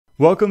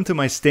Welcome to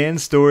my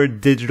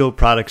StanStore digital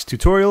products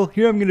tutorial.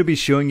 Here I'm going to be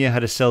showing you how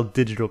to sell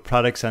digital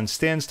products on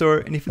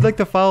StanStore, and if you'd like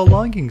to follow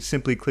along, you can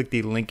simply click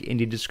the link in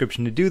the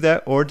description to do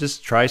that, or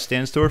just try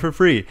StanStore for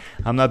free.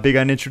 I'm not big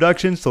on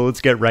introductions, so let's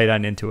get right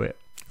on into it.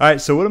 Alright,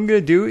 so what I'm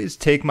going to do is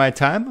take my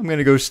time. I'm going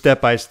to go step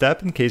by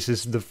step in case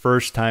this is the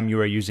first time you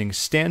are using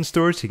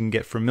StanStore so you can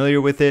get familiar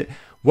with it.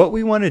 What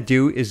we want to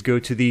do is go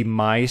to the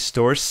My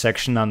Store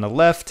section on the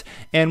left,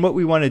 and what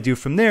we want to do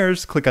from there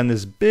is click on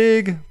this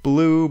big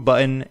blue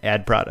button,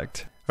 Add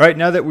Product. Alright,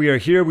 now that we are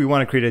here, we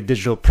want to create a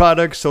digital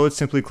product, so let's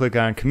simply click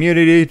on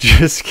Community.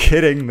 Just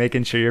kidding,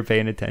 making sure you're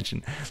paying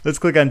attention. Let's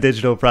click on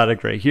Digital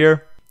Product right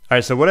here.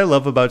 Alright, so what I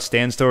love about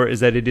StanStore is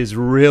that it is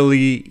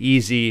really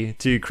easy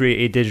to create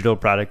a digital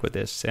product with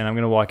this, and I'm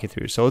going to walk you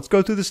through. So let's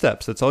go through the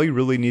steps. That's all you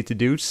really need to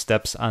do.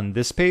 Steps on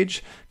this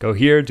page. Go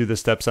here, do the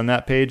steps on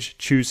that page,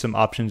 choose some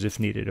options if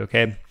needed,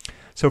 okay?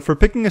 So for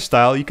picking a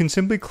style, you can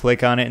simply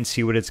click on it and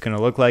see what it's going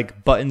to look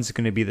like. Button's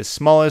going to be the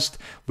smallest.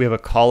 We have a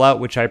callout,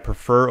 which I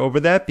prefer over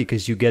that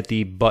because you get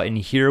the button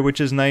here, which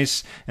is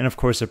nice, and of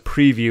course a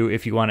preview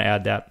if you want to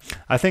add that.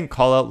 I think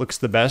callout looks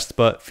the best,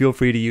 but feel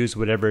free to use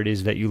whatever it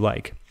is that you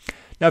like.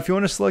 Now, if you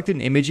want to select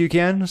an image, you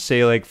can.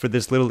 Say like for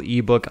this little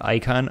ebook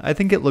icon, I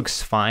think it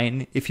looks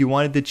fine. If you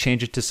wanted to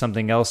change it to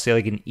something else, say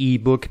like an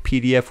ebook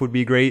PDF would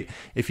be great.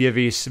 If you have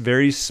a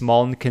very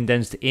small and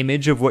condensed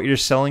image of what you're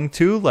selling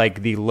to,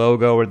 like the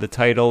logo or the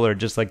title or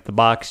just like the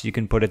box, you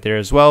can put it there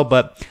as well.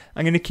 But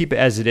I'm going to keep it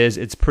as it is.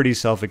 It's pretty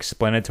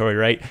self-explanatory,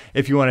 right?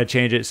 If you want to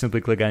change it,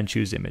 simply click on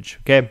Choose Image,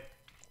 okay?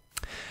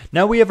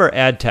 Now we have our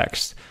add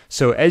text.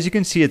 So as you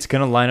can see, it's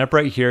going to line up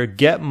right here.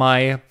 Get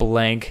my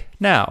blank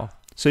now.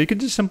 So you can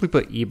just simply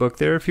put ebook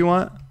there if you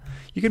want.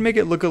 You can make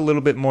it look a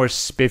little bit more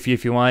spiffy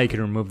if you want. You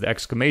can remove the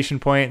exclamation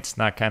point. It's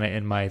not kind of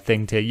in my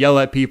thing to yell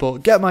at people,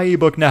 get my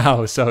ebook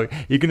now. So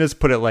you can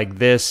just put it like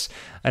this,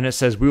 and it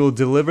says, we will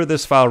deliver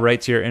this file right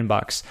to your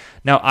inbox.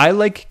 Now I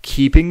like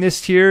keeping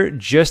this here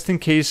just in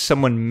case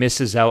someone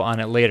misses out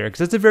on it later, because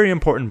that's a very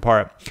important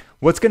part.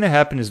 What's going to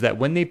happen is that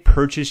when they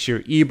purchase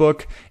your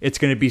ebook, it's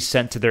going to be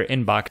sent to their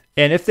inbox.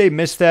 And if they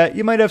miss that,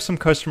 you might have some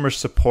customer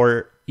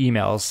support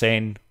emails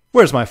saying,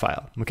 where's my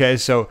file? Okay,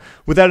 so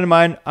with that in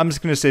mind, I'm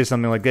just going to say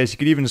something like this. You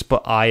could even just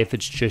put I if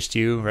it's just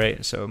you,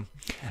 right? So,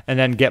 and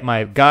then get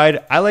my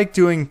guide. I like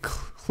doing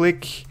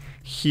click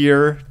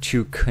here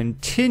to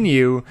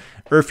continue,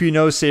 or if you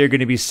know, say you're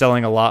going to be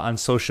selling a lot on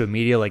social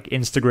media like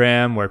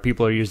Instagram, where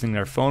people are using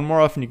their phone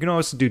more often, you can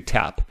also do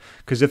tap,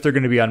 because if they're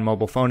going to be on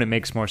mobile phone, it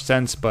makes more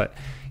sense. But,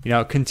 you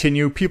know,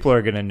 continue, people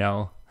are going to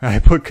know. I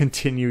put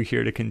continue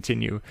here to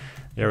continue.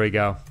 There we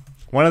go.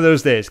 One of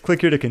those days, click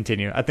here to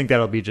continue. I think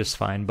that'll be just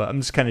fine, but I'm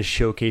just kind of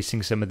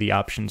showcasing some of the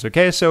options.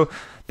 Okay, so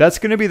that's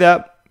going to be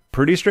that.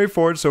 Pretty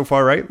straightforward so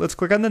far, right? Let's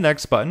click on the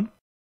next button.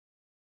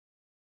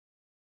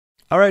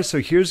 All right,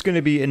 so here's going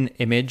to be an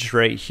image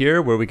right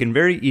here where we can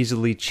very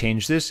easily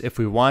change this if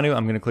we want to.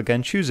 I'm going to click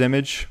on Choose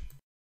Image.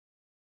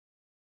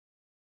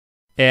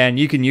 And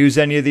you can use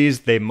any of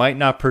these. They might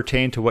not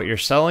pertain to what you're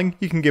selling.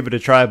 You can give it a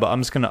try, but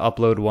I'm just going to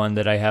upload one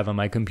that I have on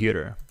my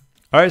computer.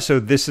 Alright, so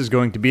this is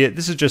going to be it.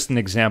 This is just an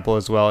example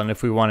as well, and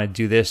if we want to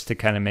do this to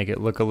kind of make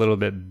it look a little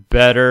bit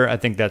better, I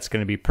think that's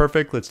going to be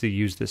perfect. Let's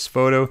use this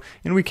photo,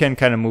 and we can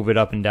kind of move it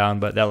up and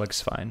down, but that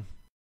looks fine.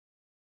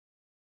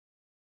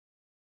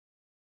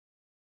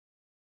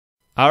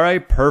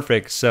 Alright,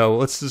 perfect. So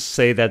let's just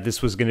say that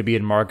this was going to be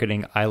a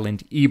Marketing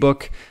Island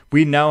ebook.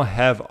 We now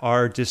have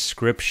our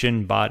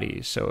description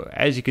body. So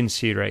as you can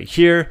see right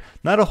here,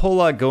 not a whole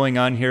lot going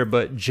on here,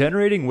 but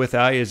generating with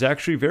AI is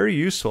actually very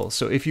useful.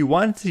 So if you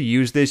wanted to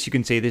use this, you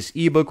can say this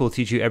ebook will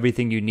teach you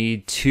everything you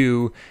need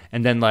to,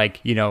 and then like,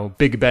 you know,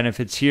 big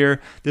benefits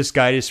here. This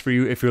guide is for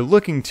you if you're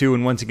looking to,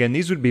 and once again,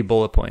 these would be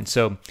bullet points.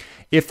 So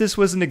if this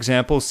was an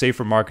example, say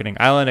for Marketing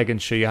Island, I can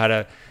show you how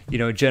to, you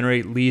know,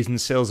 generate leads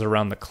and sales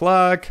around the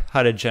clock,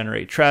 how to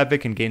generate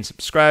traffic and gain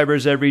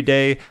subscribers every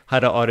day, how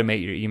to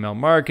automate your email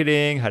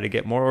marketing, how to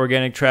get more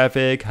organic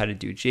traffic, how to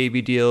do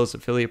JV deals,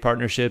 affiliate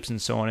partnerships,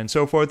 and so on and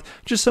so forth.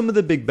 Just some of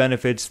the big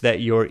benefits that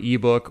your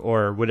ebook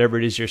or whatever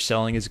it is you're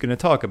selling is going to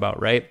talk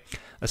about, right?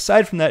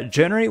 Aside from that,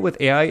 Generate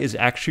with AI is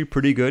actually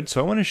pretty good. So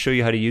I want to show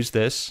you how to use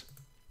this.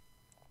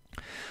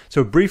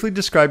 So briefly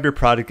describe your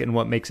product and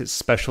what makes it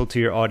special to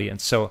your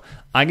audience. So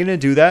I'm going to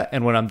do that,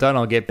 and when I'm done,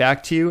 I'll get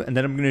back to you, and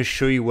then I'm going to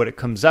show you what it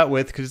comes out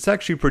with, because it's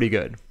actually pretty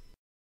good.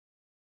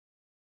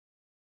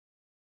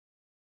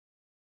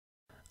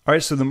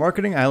 Alright, so the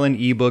Marketing Island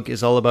ebook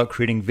is all about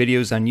creating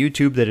videos on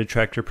YouTube that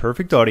attract your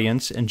perfect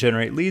audience and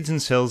generate leads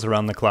and sales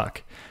around the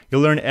clock.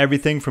 You'll learn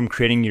everything from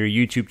creating your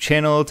YouTube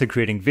channel to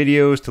creating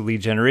videos to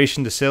lead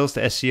generation to sales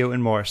to SEO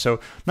and more. So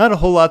not a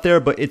whole lot there,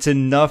 but it's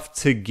enough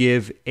to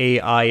give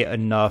AI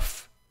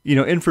enough, you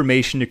know,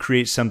 information to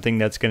create something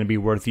that's going to be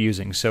worth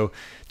using. So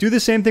do the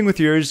same thing with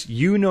yours.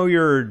 You know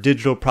your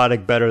digital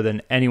product better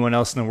than anyone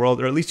else in the world,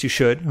 or at least you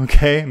should,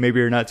 okay? Maybe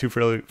you're not too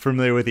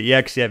familiar with it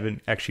yet because you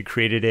haven't actually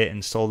created it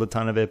and sold a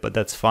ton of it, but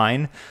that's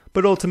fine.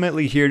 But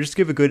ultimately here, just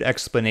give a good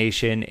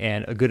explanation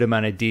and a good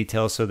amount of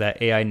detail so that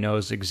AI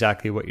knows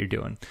exactly what you're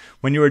doing.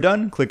 When you are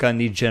done, click on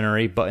the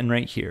Generate button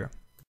right here.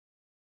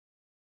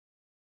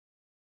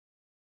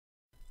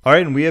 All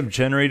right, and we have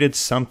generated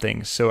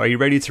something. So are you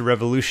ready to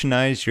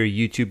revolutionize your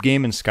YouTube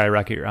game and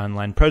skyrocket your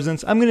online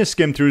presence? I'm going to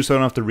skim through so I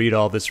don't have to read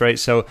all this, right?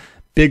 So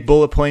big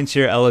bullet points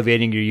here: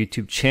 elevating your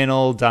YouTube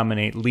channel,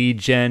 dominate lead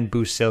gen,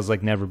 boost sales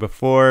like never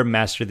before,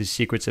 master the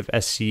secrets of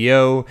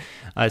SEO.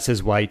 It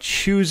says why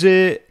choose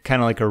it,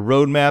 kind of like a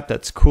roadmap.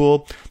 That's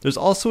cool. There's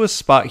also a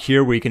spot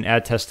here where you can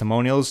add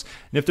testimonials.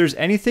 And if there's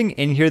anything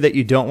in here that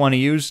you don't want to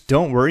use,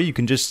 don't worry, you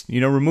can just,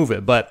 remove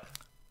it. But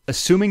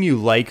assuming you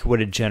like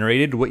what it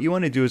generated, what you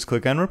want to do is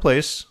click on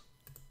replace.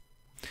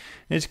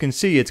 And as you can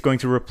see, it's going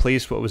to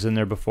replace what was in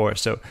there before.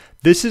 So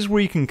this is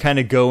where you can kind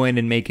of go in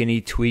and make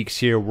any tweaks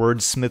here,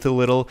 wordsmith a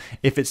little.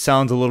 If it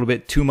sounds a little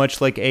bit too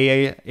much like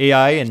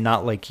AI and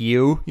not like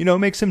you,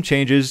 make some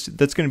changes.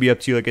 That's going to be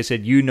up to you. Like I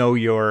said, you know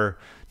your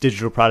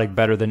digital product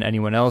better than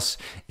anyone else.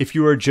 If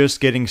you are just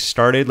getting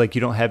started, like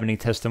you don't have any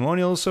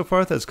testimonials so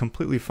far, that's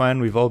completely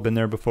fine. We've all been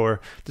there before.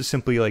 Just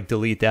simply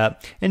delete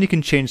that, and you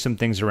can change some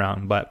things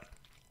around. But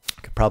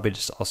I could probably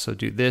just also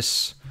do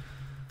this,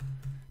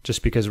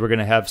 just because we're going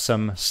to have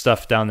some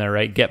stuff down there,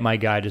 right? Get my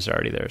guide is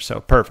already there. So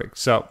perfect.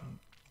 So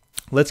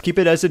let's keep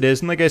it as it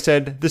is. And like I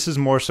said, this is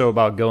more so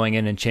about going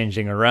in and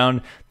changing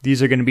around.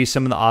 These are going to be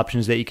some of the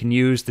options that you can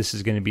use. This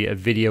is going to be a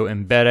video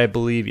embed, I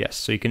believe. Yes.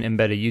 So you can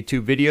embed a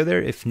YouTube video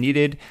there if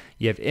needed.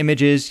 You have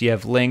images, you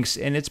have links,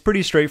 and it's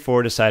pretty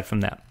straightforward aside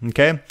from that.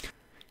 Okay. All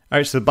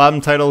right. So the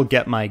bottom title,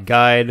 get my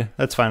guide.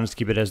 That's fine. Let's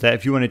keep it as that.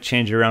 If you want to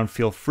change it around,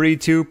 feel free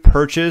to.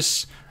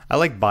 Purchase. I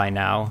like buy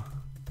now.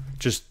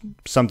 Just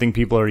something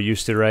people are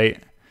used to,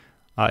 right?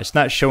 It's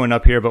not showing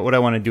up here, but what I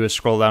want to do is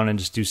scroll down and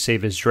just do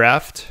save as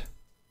draft.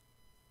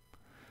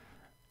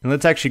 And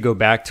let's actually go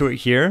back to it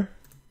here.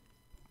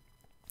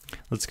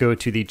 Let's go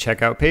to the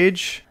checkout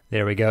page.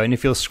 There we go. And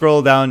if you'll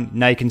scroll down,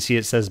 now you can see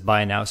it says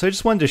buy now. So I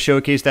just wanted to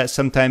showcase that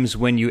sometimes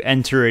when you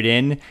enter it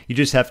in, you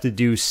just have to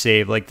do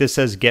save. Like this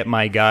says get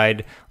my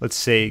guide. Let's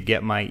say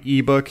get my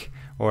ebook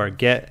or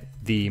get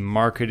the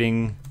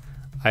Marketing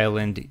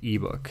Island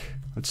ebook.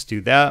 Let's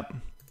do that.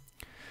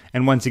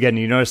 And once again,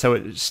 you notice how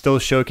it still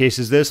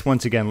showcases this.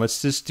 Once again,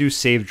 let's just do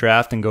save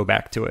draft and go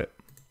back to it.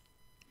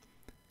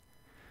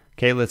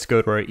 Okay, let's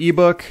go to our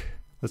ebook.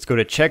 Let's go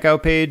to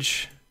checkout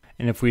page.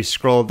 And if we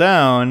scroll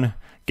down,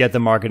 get the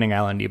Marketing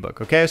Island ebook.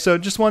 Okay, so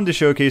just wanted to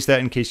showcase that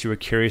in case you were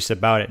curious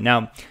about it.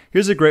 Now,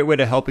 here's a great way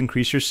to help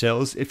increase your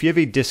sales. If you have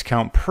a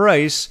discount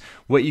price,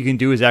 what you can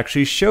do is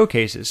actually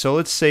showcase it. So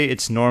let's say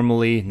it's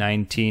normally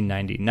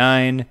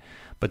 $19.99,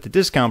 but the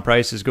discount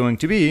price is going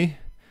to be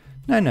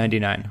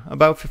 $9.99,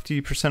 about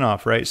 50%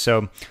 off, right?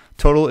 So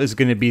total is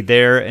going to be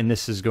there, and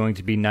this is going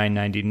to be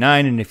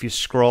 $9.99. And if you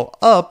scroll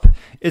up,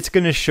 it's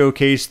going to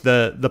showcase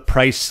the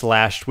price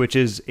slashed, which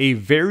is a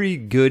very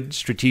good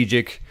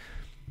strategic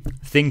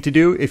thing to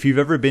do. If you've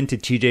ever been to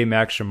TJ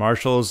Maxx or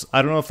Marshalls,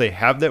 I don't know if they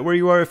have that where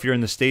you are. If you're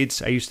in the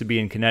States, I used to be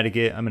in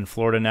Connecticut. I'm in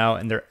Florida now,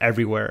 and they're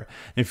everywhere.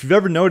 And if you've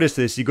ever noticed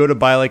this, you go to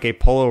buy like a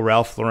Polo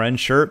Ralph Lauren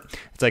shirt,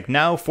 it's like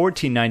now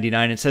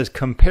 $14.99. It says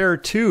compare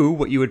to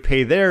what you would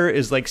pay there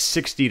is like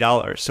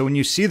 $60. So when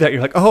you see that, you're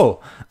like,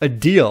 oh, a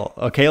deal.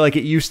 Okay, like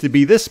it used to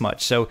be this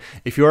much. So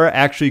if you are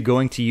actually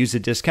going to use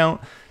a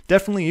discount,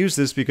 definitely use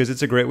this because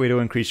it's a great way to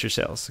increase your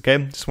sales. Okay,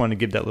 just want to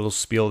give that little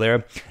spiel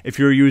there. If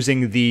you're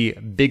using the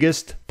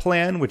biggest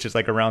plan, which is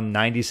like around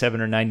 $97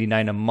 or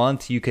 $99 a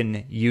month, you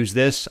can use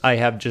this. I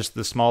have just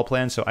the small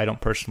plan, so I don't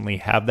personally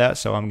have that,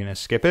 so I'm going to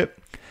skip it.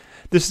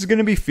 This is going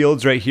to be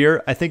fields right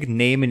here. I think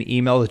name and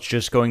email is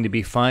just going to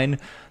be fine.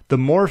 The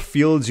more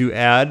fields you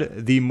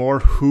add, the more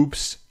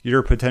hoops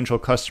your potential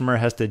customer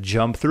has to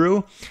jump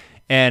through.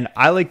 And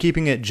I like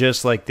keeping it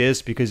just like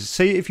this because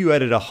say if you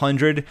added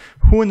 100,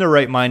 who in their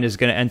right mind is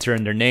going to enter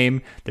in their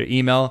name, their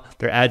email,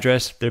 their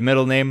address, their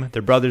middle name,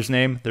 their brother's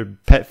name, their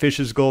pet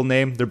fish's gold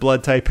name, their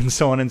blood type, and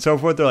so on and so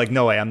forth. They're like,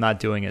 no way, I'm not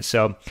doing it.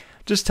 So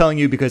just telling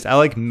you because I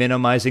like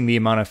minimizing the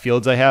amount of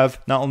fields I have,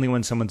 not only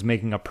when someone's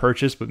making a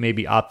purchase, but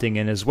maybe opting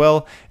in as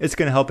well. It's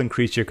going to help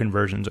increase your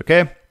conversions,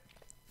 okay?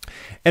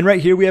 And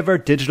right here we have our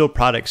digital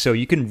product. So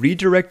you can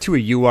redirect to a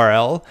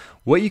URL.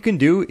 What you can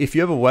do, if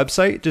you have a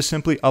website, just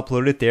simply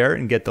upload it there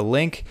and get the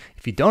link.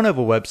 If you don't have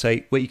a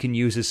website, what you can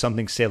use is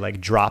something, say like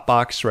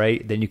Dropbox,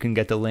 right? Then you can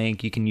get the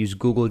link. You can use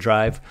Google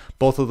Drive.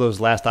 Both of those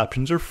last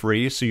options are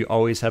free, so you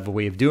always have a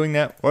way of doing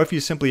that. Or if you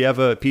simply have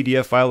a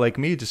PDF file like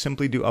me, just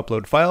simply do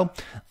upload file.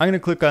 I'm going to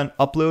click on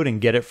upload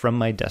and get it from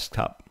my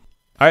desktop.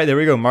 All right, there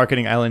we go,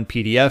 Marketing Island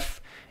PDF.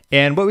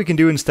 And what we can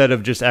do instead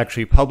of just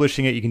actually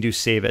publishing it, you can do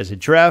save as a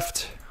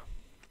draft.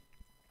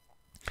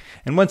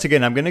 And once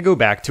again, I'm going to go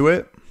back to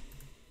it.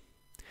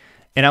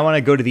 And I want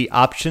to go to the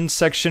options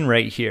section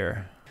right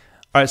here.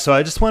 All right, so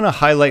I just want to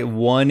highlight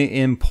one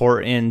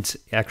important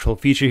actual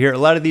feature here. A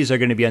lot of these are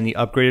going to be on the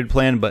upgraded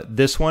plan, but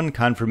this one,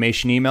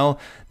 confirmation email,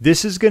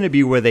 this is going to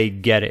be where they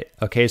get it.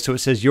 Okay, so it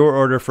says your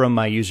order from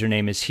my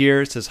username is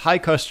here. It says hi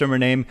customer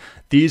name.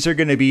 These are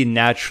going to be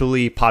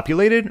naturally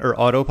populated or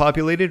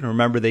auto-populated.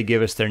 Remember, they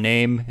give us their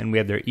name and we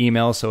have their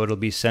email, so it'll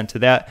be sent to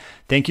that.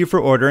 Thank you for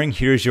ordering.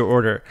 Here's your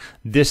order.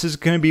 This is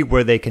going to be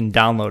where they can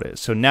download it.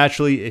 So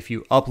naturally, if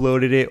you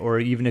uploaded it or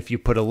even if you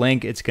put a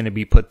link, it's going to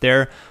be put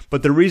there.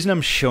 But the reason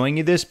I'm showing you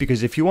you this,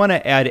 because if you want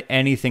to add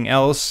anything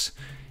else,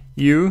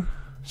 you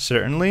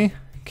certainly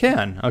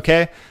can,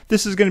 okay?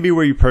 This is going to be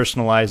where you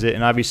personalize it,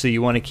 and obviously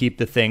you want to keep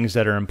the things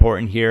that are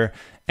important here.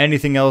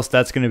 Anything else,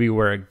 that's going to be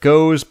where it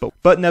goes,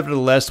 but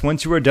nevertheless,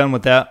 once you are done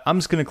with that, I'm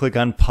just going to click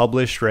on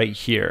Publish right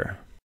here.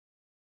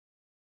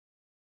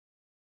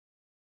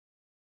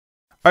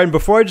 Alright, and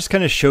before I just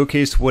kind of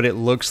showcase what it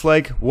looks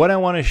like, what I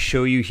want to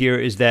show you here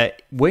is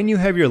that when you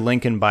have your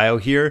link in bio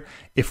here,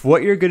 if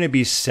what you're going to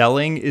be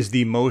selling is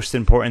the most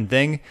important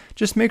thing,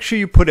 just make sure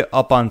you put it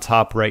up on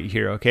top right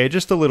here, okay?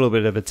 Just a little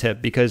bit of a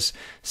tip, because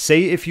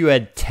say if you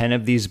had 10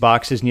 of these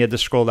boxes and you had to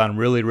scroll down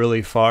really,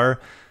 really far,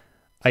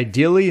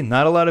 ideally,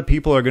 not a lot of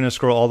people are going to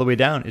scroll all the way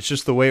down. It's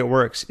just the way it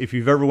works. If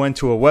you've ever went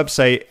to a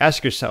website,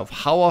 ask yourself,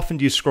 how often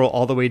do you scroll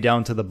all the way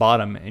down to the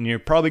bottom? And you're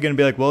probably going to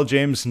be like, well,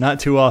 James, not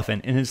too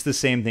often. And it's the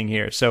same thing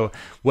here. So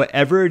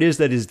whatever it is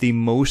that is the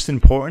most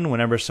important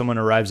whenever someone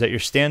arrives at your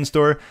Stan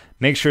Store,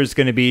 make sure it's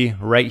going to be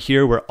right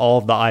here where all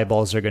of the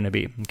eyeballs are going to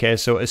be. Okay,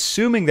 so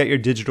assuming that your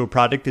digital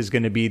product is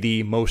going to be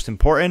the most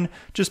important,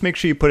 just make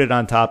sure you put it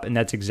on top, and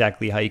that's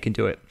exactly how you can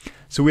do it.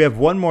 So we have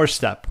one more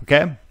step,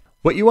 okay?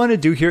 What you want to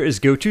do here is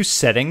go to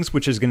Settings,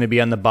 which is going to be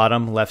on the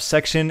bottom left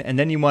section, and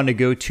then you want to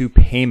go to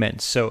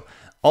Payments. So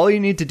all you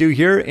need to do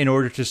here in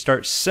order to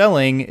start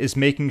selling is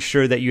making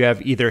sure that you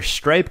have either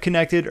Stripe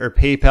connected or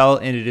PayPal,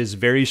 and it is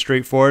very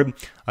straightforward.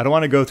 I don't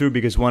want to go through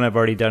because one, I've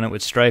already done it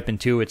with Stripe,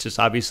 and two, it's just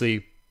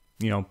obviously,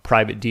 you know,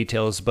 private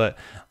details, but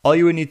all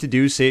you would need to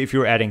do, say if you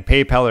were adding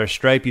PayPal or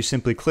Stripe, you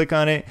simply click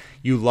on it,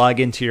 you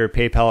log into your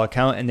PayPal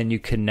account, and then you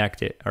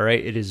connect it. All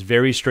right, it is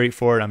very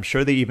straightforward. I'm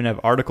sure they even have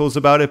articles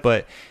about it,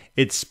 but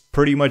it's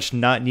pretty much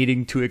not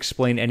needing to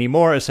explain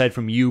anymore aside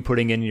from you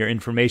putting in your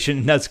information,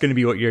 and that's going to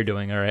be what you're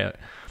doing. All right,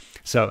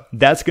 so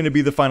that's going to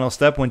be the final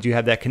step. Once you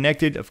have that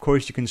connected, of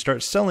course, you can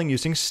start selling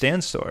using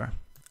Stan Store.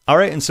 All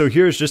right, and so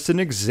here's just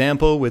an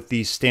example with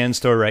the Stan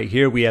Store right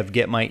here. We have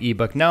Get My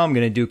Ebook Now. I'm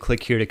going to do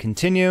click here to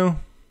continue.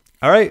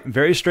 All right,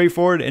 very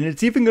straightforward, and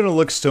it's even going to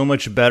look so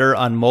much better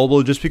on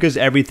mobile just because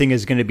everything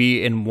is going to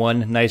be in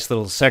one nice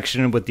little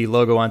section with the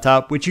logo on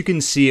top, which you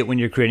can see it when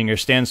you're creating your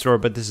Stan Store,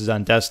 but this is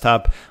on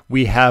desktop.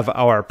 We have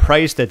our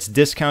price that's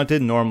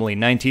discounted, normally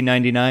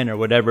 $19.99 or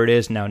whatever it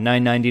is, now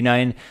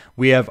 $9.99.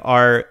 We have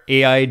our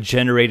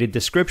AI-generated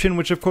description,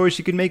 which of course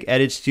you can make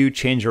edits to,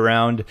 change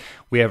around.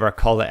 We have our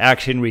call to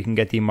action. We can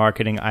get the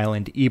Marketing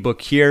Island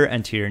ebook here,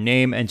 enter your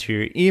name, enter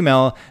your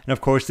email, and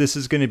of course this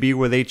is going to be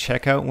where they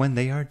check out when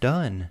they are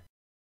done.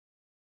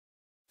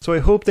 So I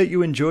hope that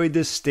you enjoyed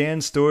this Stan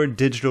Store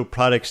digital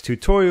products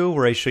tutorial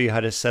where I show you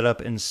how to set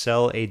up and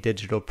sell a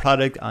digital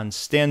product on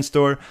Stan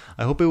Store.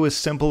 I hope it was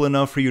simple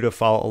enough for you to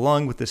follow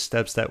along with the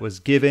steps that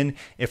was given.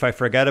 If I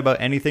forgot about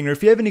anything or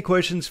if you have any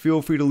questions,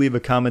 feel free to leave a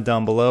comment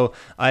down below.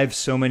 I have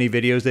so many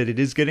videos that it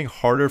is getting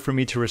harder for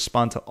me to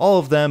respond to all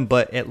of them,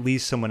 but at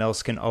least someone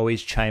else can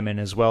always chime in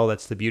as well.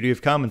 That's the beauty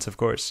of comments, of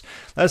course.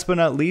 Last but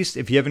not least,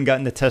 if you haven't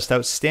gotten to test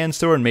out Stan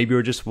Store and maybe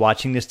you're just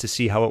watching this to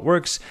see how it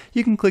works,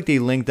 you can click the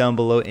link down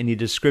below in the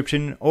description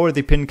or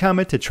the pinned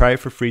comment to try it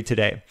for free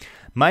today.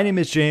 My name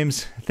is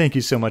James. Thank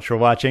you so much for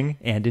watching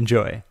and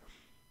enjoy.